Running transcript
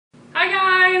Hi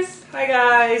guys! Hi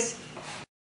guys!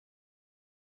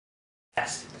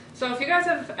 So if you guys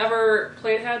have ever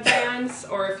played Headbands,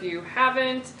 or if you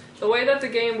haven't, the way that the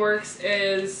game works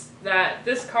is that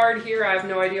this card here, I have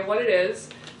no idea what it is.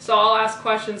 So I'll ask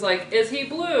questions like, is he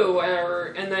blue?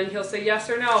 And then he'll say yes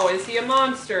or no. Is he a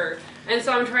monster? And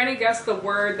so I'm trying to guess the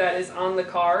word that is on the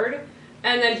card.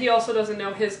 And then he also doesn't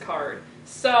know his card.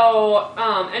 So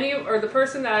the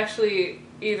person that actually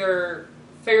either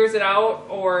figures it out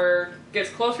or gets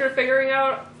closer to figuring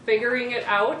it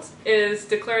out is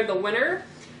declared the winner.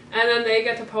 And then they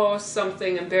get to post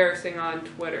something embarrassing on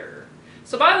Twitter.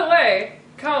 So by the way,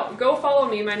 go follow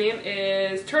me. My name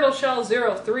is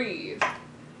TurtleShell03.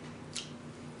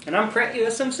 And I'm Pratt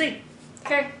USMC.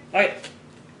 Okay.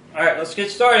 Alright, let's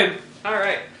get started.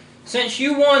 Alright. Since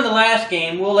you won the last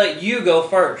game, we'll let you go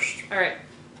first. Alright.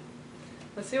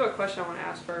 Let's see what question I want to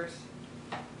ask first.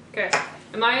 Okay.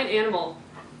 Am I an animal?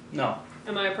 No.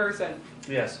 Am I a person?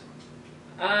 Yes.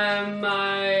 Am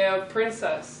I a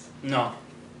princess? No.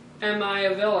 Am I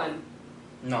a villain?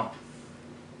 No.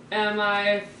 Am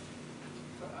I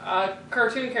a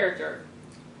cartoon character?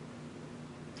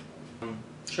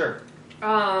 Sure.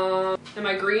 Am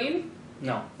I green?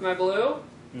 No. Am I blue?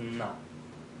 No.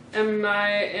 Am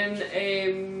I in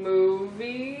a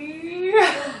movie?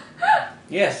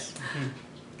 Yes.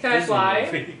 Can I fly?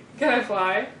 Can I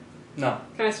fly? No.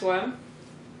 Can I swim?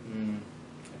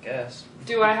 I guess.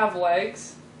 Do I have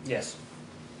legs? Yes.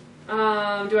 Do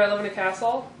I live in a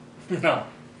castle? No.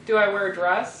 Do I wear a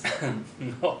dress?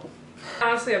 No. I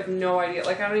honestly have no idea.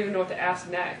 Like, I don't even know what to ask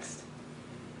next.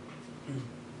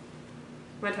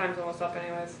 My time's almost up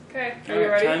anyways. Okay, are you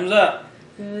ready? Time's up.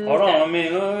 Okay. Hold on, let me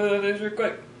do this real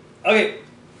quick. Okay.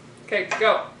 Okay,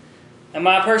 go. Am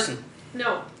I a person?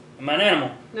 No. Am I an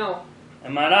animal? No.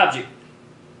 Am I an object?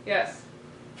 Yes.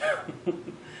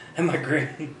 Am I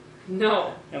green?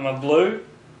 No. Am I blue?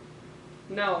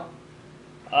 No.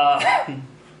 Am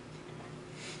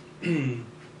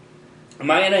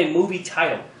I in a movie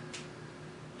title?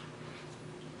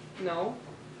 No.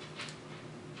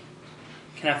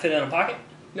 Can I fit in a pocket?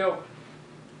 No.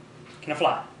 Can I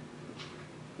fly?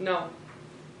 No.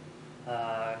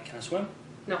 Can I swim?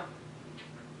 No.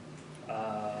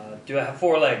 Do I have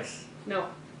 4 legs? No.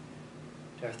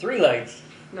 Do I have 3 legs?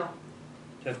 No.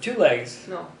 Do I have 2 legs?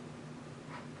 No.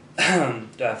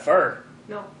 Do I have fur?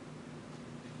 No.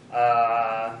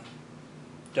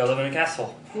 Do I live in a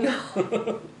castle?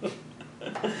 No.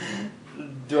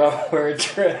 Do I wear a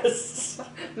dress?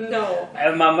 No.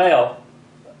 Am I male?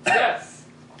 Yes.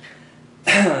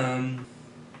 Am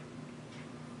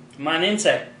I an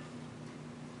insect?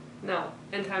 No.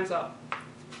 And time's up.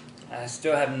 I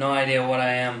still have no idea what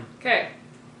I am. Okay.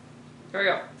 Here we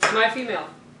go. Am I female?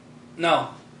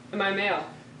 No. Am I male?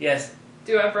 Yes.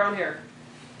 Do I have brown hair?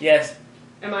 Yes.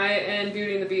 Am I in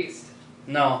Beauty and the Beast?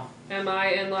 No. Am I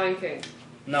in Lion King?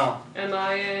 No. Am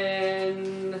I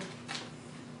in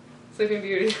Sleeping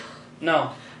Beauty?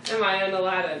 No. Am I in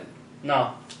Aladdin?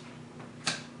 No.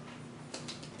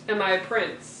 Am I a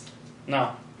prince?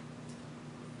 No.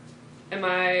 Am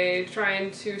I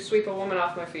trying to sweep a woman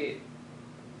off my feet?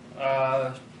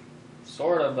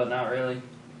 Sort of, but not really.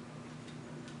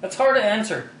 That's hard to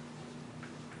answer.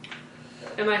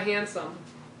 Am I handsome?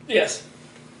 Yes.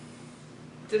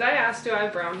 Did I ask, do I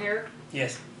have brown hair?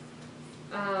 Yes.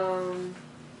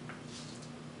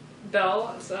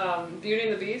 Belle, Beauty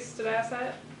and the Beast, did I ask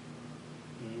that?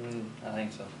 I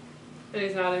think so. And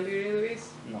he's not in Beauty and the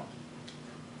Beast? No.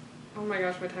 Oh my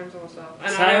gosh, my time's almost up.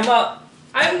 And Time up!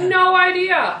 I have no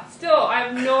idea! Still, I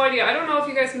have no idea. I don't know if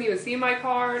you guys can even see my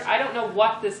card. I don't know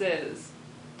what this is.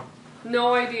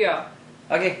 No idea.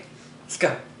 Okay, let's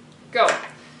go. Go.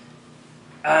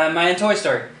 Am I in Toy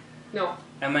Story? No.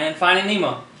 Am I in Finding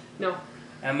Nemo? No.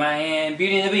 Am I in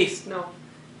Beauty and the Beast? No.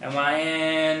 Am I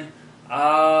in,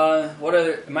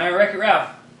 am I in Wreck-It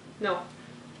Ralph? No.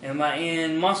 Am I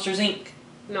in Monsters, Inc.?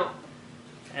 No.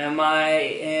 Am I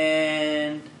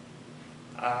in,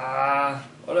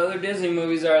 what other Disney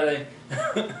movies are they?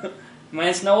 Am I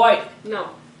in Snow White?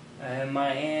 No. Am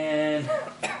I in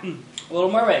Little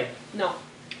Mermaid? No.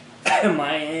 Am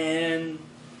I in,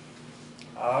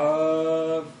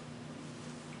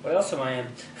 what else am I in?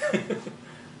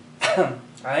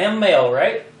 I am male,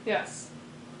 right? Yes.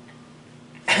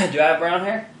 Do I have brown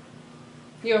hair?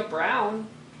 You have brown?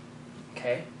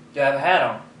 Okay. Do I have a hat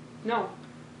on? No.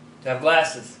 Do I have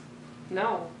glasses?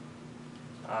 No.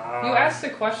 You asked a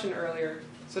question earlier,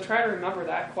 so try to remember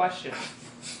that question.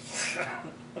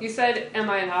 You said, am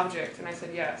I an object? And I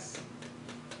said yes.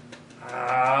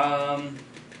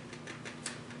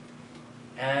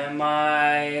 Am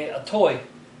I a toy?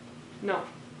 No.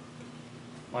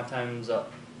 My time's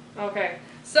up. Okay.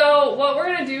 So what we're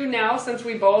going to do now, since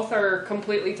we both are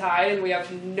completely tied and we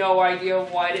have no idea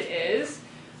what it is,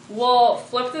 we'll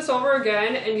flip this over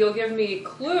again and you'll give me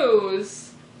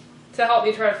clues to help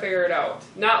me try to figure it out.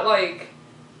 Not like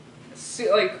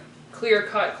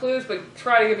clear-cut clues, but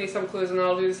try to give me some clues and then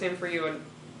I'll do the same for you and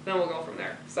then we'll go from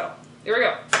there. So, here we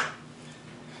go.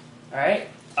 Alright.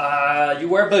 You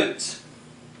wear boots.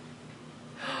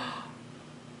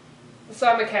 So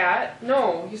I'm a cat?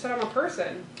 No, you said I'm a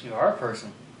person. You are a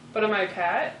person. But am I a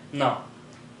cat? No.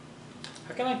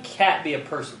 How can a cat be a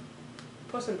person?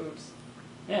 Puss in Boots.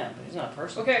 Yeah, but he's not a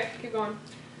person. Okay, keep going.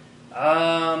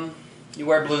 You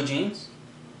wear blue jeans.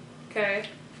 Okay.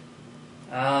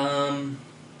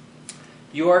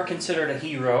 You are considered a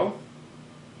hero.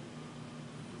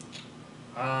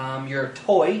 You're a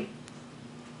toy.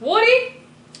 Woody?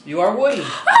 You are Woody.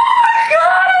 Oh my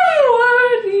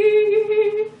God,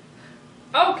 Woody!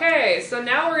 Okay, so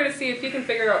now we're gonna see if you can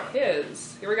figure out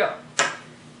his. Here we go.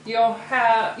 You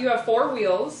have 4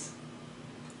 wheels.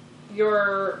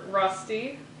 You're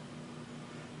rusty.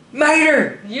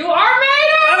 Mater! You are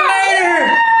Mater! I'm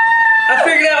Mater! I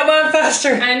figured out mine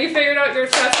faster. And you figured out your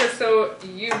faster, so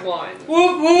you won.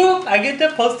 Whoop whoop! I get to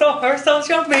post on her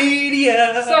social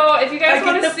media. So if you guys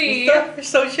want to see, post on her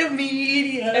social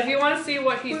media. if you want to see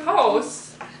what he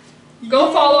posts,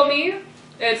 go follow me.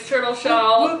 It's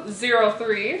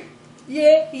TurtleShell03.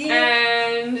 Yeah.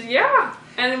 And yeah,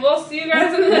 and we'll see you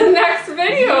guys in the next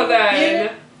video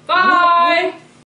then. Bye.